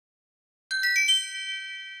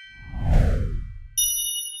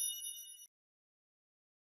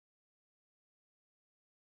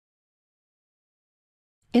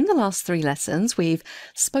In the last 3 lessons, we've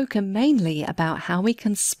spoken mainly about how we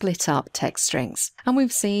can split up text strings, and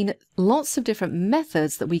we've seen lots of different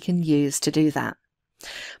methods that we can use to do that.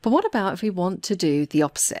 But what about if we want to do the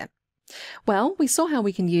opposite? Well, we saw how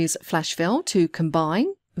we can use flash fill to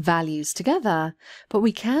combine values together, but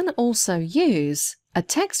we can also use a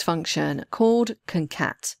text function called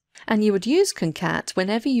concat. And you would use concat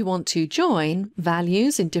whenever you want to join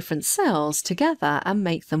values in different cells together and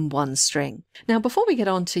make them one string. Now, before we get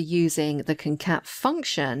on to using the concat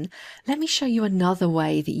function, let me show you another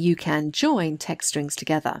way that you can join text strings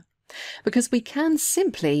together. Because we can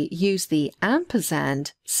simply use the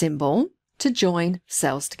ampersand symbol to join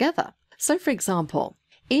cells together. So for example,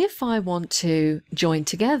 if I want to join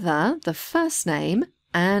together the first name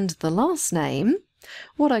and the last name,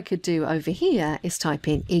 what I could do over here is type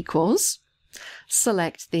in equals,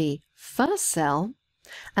 select the first cell,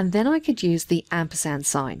 and then I could use the ampersand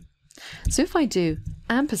sign. So if I do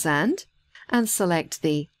ampersand and select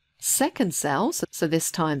the second cell, so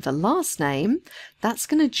this time the last name, that's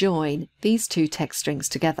going to join these 2 text strings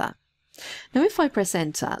together. Now if I press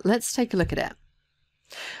enter, let's take a look at it.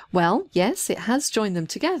 Well, yes, it has joined them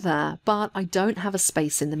together, but I don't have a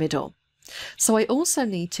space in the middle. So I also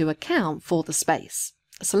need to account for the space.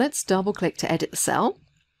 So let's double click to edit the cell.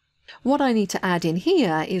 What I need to add in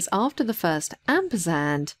here is after the first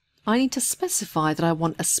ampersand, I need to specify that I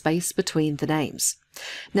want a space between the names.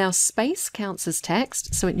 Now space counts as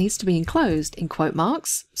text, so it needs to be enclosed in quote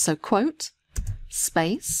marks. So quote,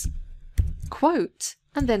 space, quote,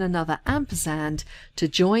 and then another ampersand to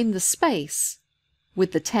join the space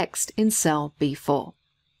with the text in cell B4.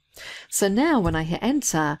 So now when I hit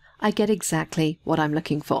enter, I get exactly what I'm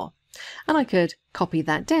looking for. And I could copy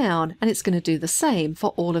that down and it's going to do the same for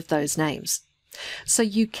all of those names. So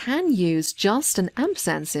you can use just an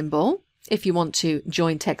ampersand symbol if you want to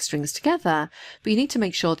join text strings together, but you need to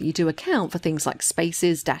make sure that you do account for things like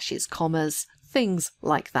spaces, dashes, commas, things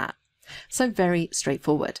like that. So very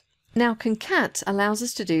straightforward. Now concat allows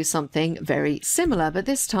us to do something very similar, but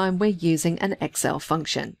this time we're using an Excel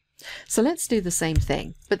function. So let's do the same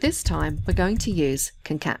thing, but this time we're going to use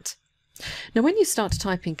concat. Now when you start to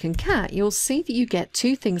type in concat, you'll see that you get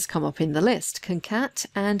 2 things come up in the list, concat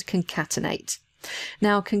and concatenate.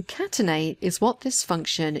 Now concatenate is what this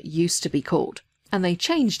function used to be called, and they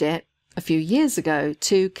changed it a few years ago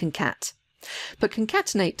to concat. But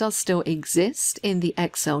concatenate does still exist in the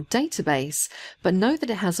Excel database, but know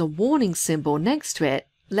that it has a warning symbol next to it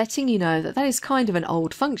letting you know that that is kind of an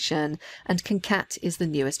old function and concat is the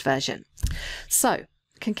newest version. So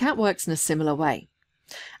concat works in a similar way.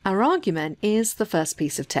 Our argument is the first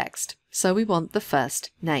piece of text, so we want the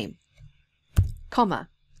first name, comma,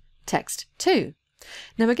 text 2.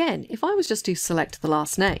 Now again, if I was just to select the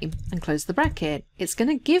last name and close the bracket, it's going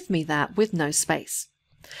to give me that with no space.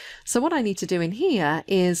 So what I need to do in here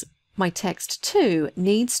is my text 2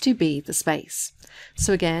 needs to be the space.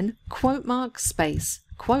 So again, quote mark, space,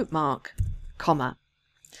 quote mark, comma.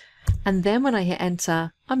 And then when I hit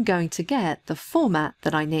enter, I'm going to get the format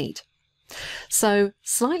that I need. So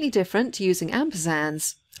slightly different to using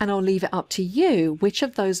ampersands, and I'll leave it up to you which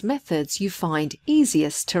of those methods you find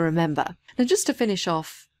easiest to remember. Now just to finish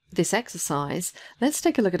off this exercise, let's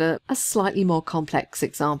take a look at a slightly more complex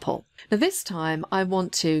example. Now this time I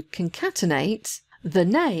want to concatenate the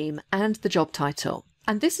name and the job title,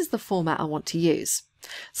 and this is the format I want to use.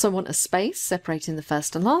 So I want a space separating the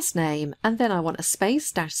first and last name, and then I want a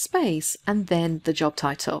space dash space and then the job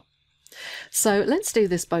title. So let's do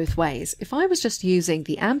this both ways. If I was just using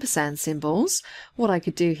the ampersand symbols, what I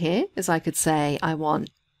could do here is I could say I want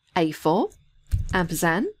A4,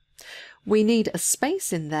 ampersand. We need a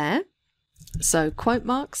space in there, so quote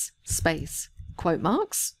marks, space, quote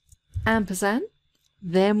marks, ampersand.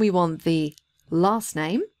 Then we want the last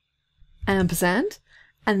name, ampersand,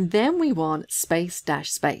 and then we want space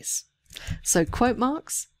dash space. So quote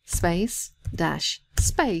marks, space dash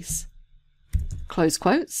space, close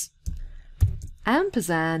quotes,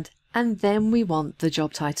 ampersand, and then we want the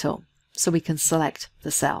job title. So we can select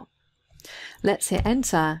the cell. Let's hit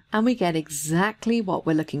enter and we get exactly what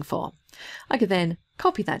we're looking for. I could then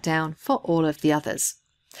copy that down for all of the others.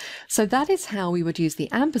 So that is how we would use the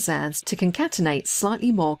ampersands to concatenate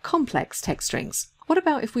slightly more complex text strings. What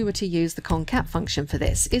about if we were to use the concat function for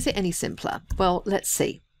this? Is it any simpler? Well, let's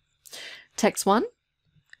see. Text 1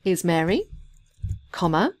 is Mary,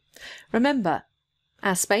 comma. Remember,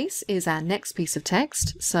 our space is our next piece of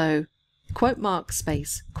text, so quote mark,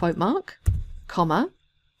 space, quote mark, comma.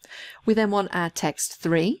 We then want our text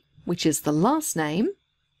 3, which is the last name,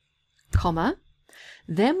 comma.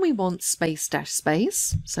 Then we want space dash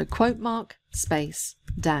space, so quote mark, space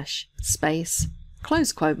dash space,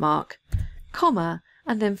 close quote mark, comma,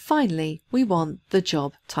 and then finally we want the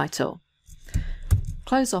job title.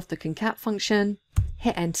 Close off the concat function,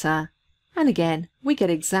 hit enter, and again we get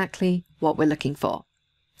exactly what we're looking for.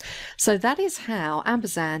 So that is how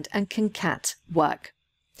ampersand and concat work.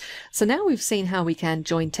 So now we've seen how we can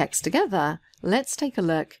join text together, let's take a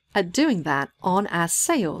look at doing that on our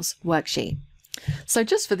sales worksheet. So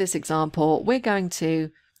just for this example, we're going to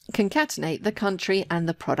concatenate the country and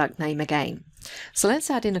the product name again. So let's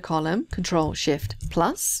add in a column, Control-Shift+,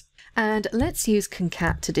 and let's use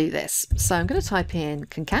concat to do this. So I'm going to type in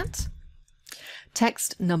concat,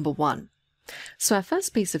 text number 1. So our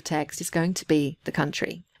first piece of text is going to be the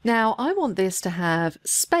country. Now I want this to have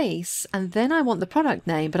space and then I want the product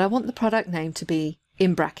name, but I want the product name to be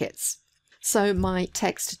in brackets. So my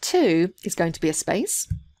text 2 is going to be a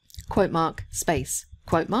space, quote mark, space,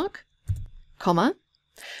 quote mark, comma.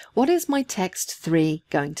 What is my text 3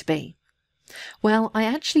 going to be? Well, I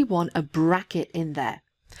actually want a bracket in there.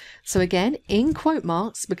 So again, in quote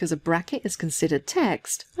marks, because a bracket is considered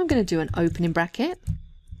text, I'm going to do an opening bracket,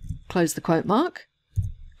 close the quote mark,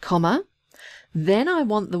 comma. Then I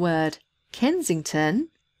want the word Kensington,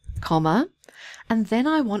 comma, and then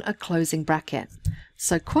I want a closing bracket.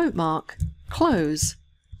 So quote mark, close,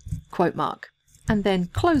 quote mark, and then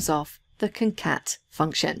close off the concat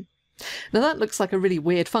function. Now that looks like a really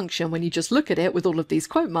weird function when you just look at it with all of these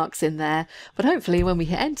quote marks in there, but hopefully when we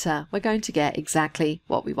hit enter, we're going to get exactly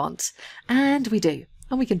what we want. And we do,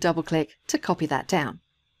 and we can double click to copy that down.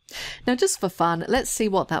 Now just for fun, let's see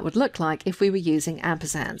what that would look like if we were using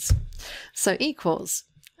ampersands. So equals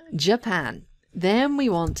Japan, then we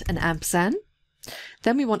want an ampersand,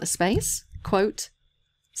 then we want a space, quote,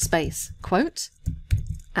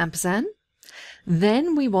 ampersand,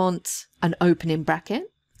 then we want an opening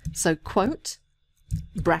bracket, so quote,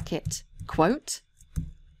 bracket, quote,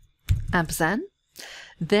 ampersand,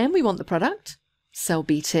 then we want the product, cell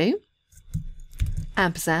B2,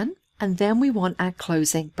 ampersand, and then we want our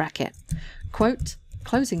closing bracket, quote,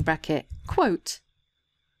 closing bracket, quote,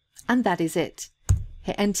 and that is it.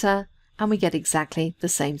 Hit enter and we get exactly the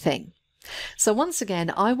same thing. So once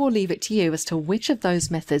again, I will leave it to you as to which of those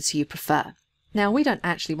methods you prefer. Now we don't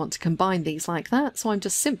actually want to combine these like that, so I'm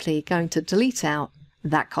just simply going to delete out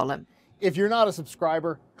that column. If you're not a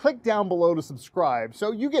subscriber, click down below to subscribe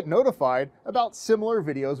so you get notified about similar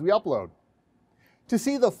videos we upload. To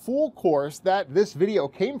see the full course that this video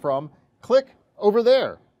came from, click over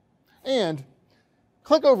there. And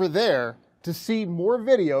click over there to see more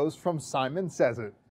videos from Simon Says It.